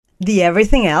The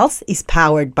everything else is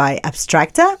powered by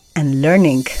Abstracta and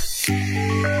LearnInc.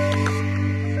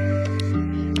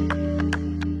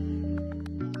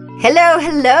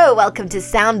 Hello. Welcome to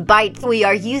Soundbite. We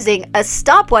are using a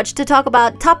stopwatch to talk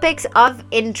about topics of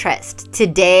interest.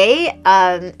 Today,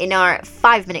 in our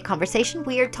 5-minute conversation,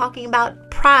 we are talking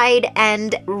about pride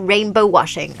and rainbow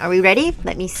washing. Are we ready?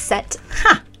 Let me set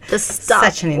the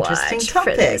stopwatch. Such an interesting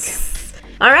topic.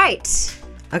 All right.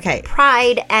 Okay.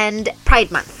 Pride and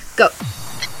Pride Month. Go.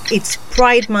 It's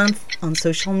Pride Month on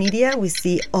social media. We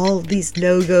see all these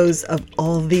logos of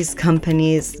all these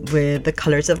companies with the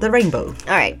colors of the rainbow.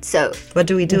 All right. So what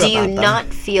do we do about them? Do you not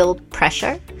feel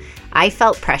pressure? I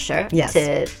felt pressure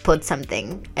to put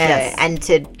something and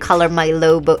to color my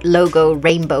logo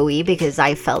rainbowy because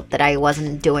I felt that I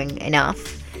wasn't doing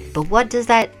enough. But what does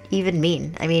that even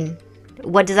mean? I mean,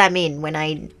 what does that mean when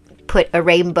I put a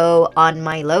rainbow on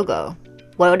my logo?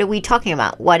 What are we talking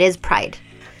about? What is pride?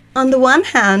 On the one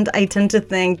hand, I tend to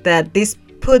think that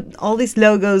put all these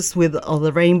logos with all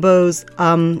the rainbows,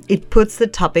 it puts the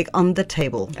topic on the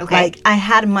table. Okay. Like I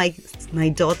had my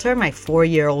daughter, my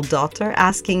 4-year-old daughter,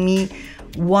 asking me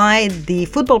why the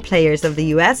football players of the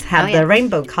US have the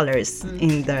rainbow colors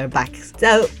in their backs.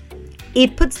 So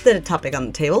it puts the topic on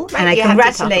the table, and I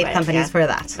congratulate companies for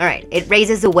that. All right. It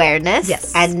raises awareness,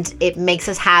 yes, and it makes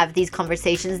us have these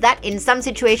conversations that in some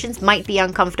situations might be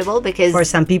uncomfortable because... For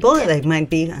some people, they might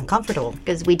be uncomfortable.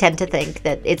 Because we tend to think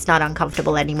that it's not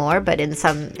uncomfortable anymore, but in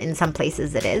some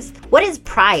places it is. What is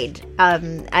pride?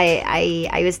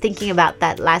 I was thinking about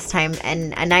that last time,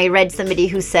 and I read somebody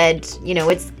who said,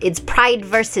 it's pride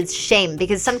versus shame,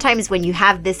 because sometimes when you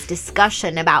have this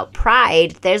discussion about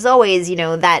pride, there's always,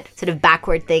 that sort of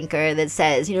backward thinker that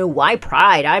says, why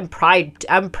pride? I'm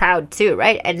proud too,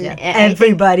 right? And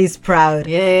everybody's proud.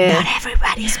 Yeah. Not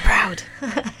everybody's proud.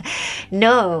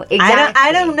 No, exactly.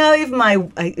 I don't know if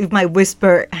my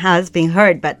whisper has been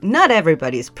heard, but not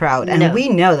everybody's proud, and we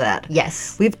know that.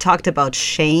 Yes. We've talked about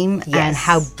shame and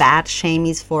how bad shame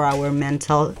is for our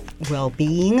mental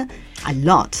well-being a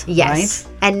lot. Yes.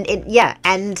 Right?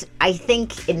 And I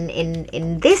think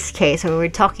in this case, when we're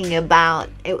talking about,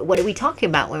 what are we talking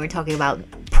about when we're talking about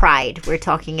pride? We're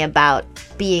talking about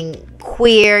being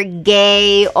queer,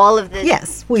 gay, all of this.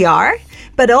 Yes, we are,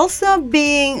 but also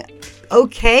being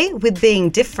okay with being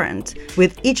different,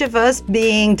 with each of us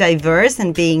being diverse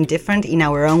and being different in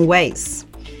our own ways.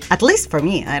 At least for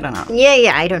me, I don't know.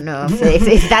 Yeah, I don't know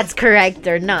if that's correct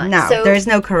or not. No, there's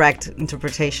no correct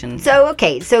interpretation. So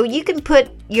you can put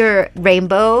your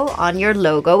rainbow on your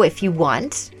logo if you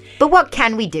want, but what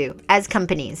can we do as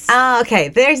companies? Okay,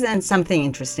 there's then something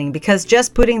interesting, because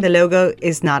just putting the logo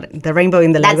is not, the rainbow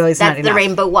in the logo is not enough. That's the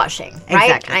rainbow washing,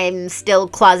 right? Exactly. I'm still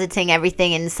closeting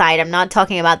everything inside. I'm not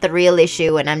talking about the real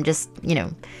issue, and I'm just,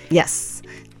 Yes,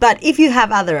 but if you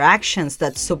have other actions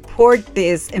that support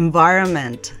this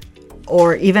environment,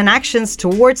 or even actions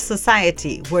towards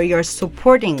society where you're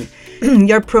supporting,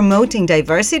 you're promoting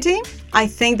diversity, I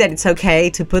think that it's okay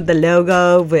to put the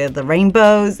logo with the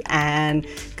rainbows and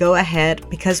go ahead,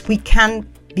 because we can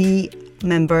be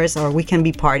members, or we can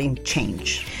be part in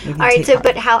change. All right,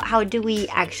 but how do we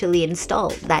actually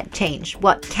install that change?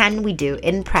 What can we do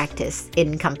in practice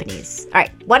in companies? All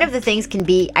right, one of the things can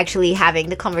be actually having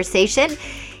the conversation,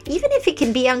 even if it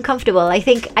can be uncomfortable. I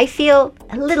feel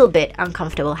a little bit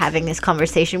uncomfortable having this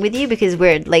conversation with you because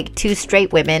we're like two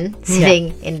straight women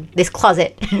sitting in this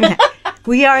closet.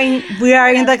 We are in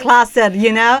the closet,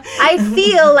 I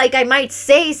feel like I might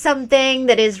say something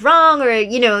that is wrong, or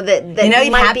that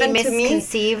might be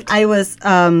misconceived. I was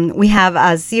we have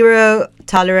a zero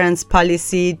tolerance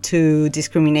policy to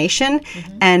discrimination,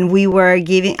 and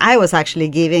I was actually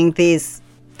giving this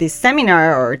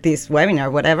seminar or this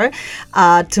webinar, whatever,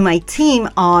 to my team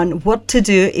on what to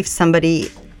do if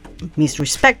somebody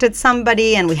misrespected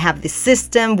somebody, and we have this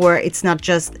system where it's not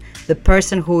just the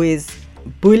person who is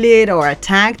bullied or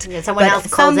attacked, someone else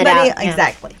calls it out.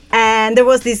 Exactly. And there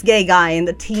was this gay guy in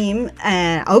the team,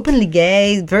 openly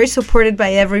gay, very supported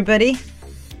by everybody.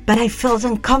 But I felt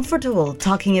uncomfortable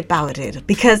talking about it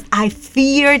because I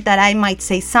feared that I might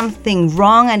say something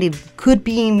wrong and it could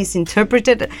be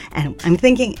misinterpreted. And I'm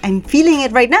feeling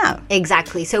it right now.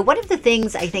 Exactly. So one of the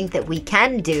things I think that we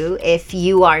can do, if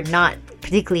you are not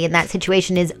particularly in that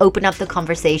situation, is open up the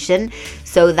conversation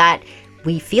so that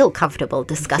we feel comfortable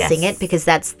discussing it, because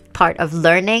that's part of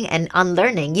learning and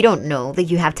unlearning. You don't know that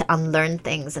you have to unlearn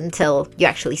things until you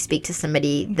actually speak to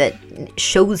somebody that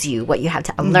shows you what you have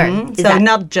to unlearn. So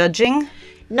not judging?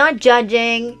 Not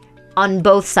judging on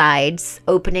both sides,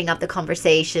 opening up the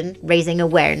conversation, raising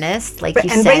awareness, like you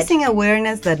said. And raising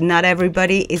awareness that not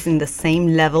everybody is in the same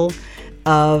level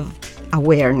of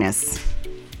awareness.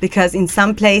 because in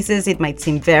some places it might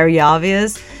seem very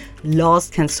obvious. Laws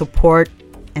can support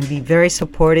and be very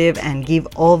supportive and give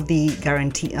all the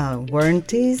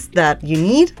warranties that you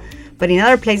need, but in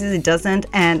other places it doesn't,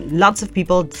 and lots of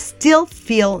people still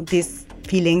feel these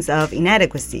feelings of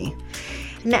inadequacy.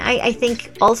 And I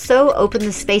think also open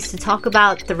the space to talk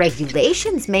about the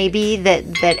regulations maybe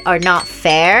that are not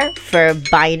fair for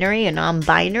binary and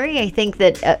non-binary. I think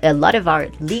that a lot of our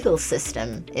legal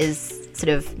system is sort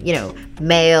of,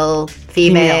 male,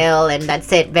 female, and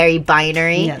that's it, very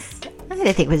binary. Yes.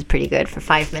 I think it was pretty good for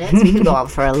 5 minutes. We could go on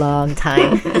for a long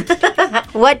time.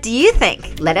 What do you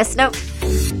think? Let us know.